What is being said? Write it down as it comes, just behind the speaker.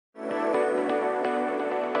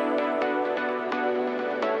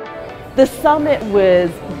The summit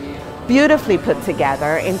was beautifully put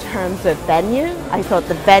together in terms of venue. I thought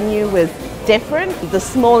the venue was different. The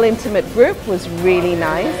small intimate group was really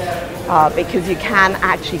nice because you can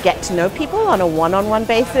actually get to know people on a one-on-one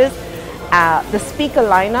basis. The speaker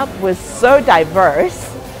lineup was so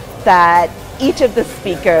diverse that each of the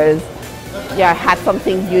speakers had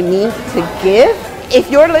something unique to give.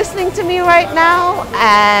 If you're listening to me right now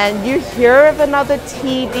and you hear of another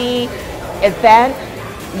TD event,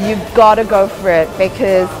 you've got to go for it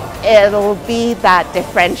because it'll be that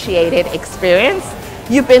differentiated experience.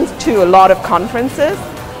 You've been to a lot of conferences,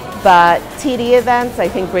 but TD events, I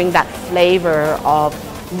think, bring that flavor of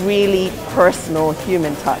really personal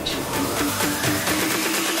human touch.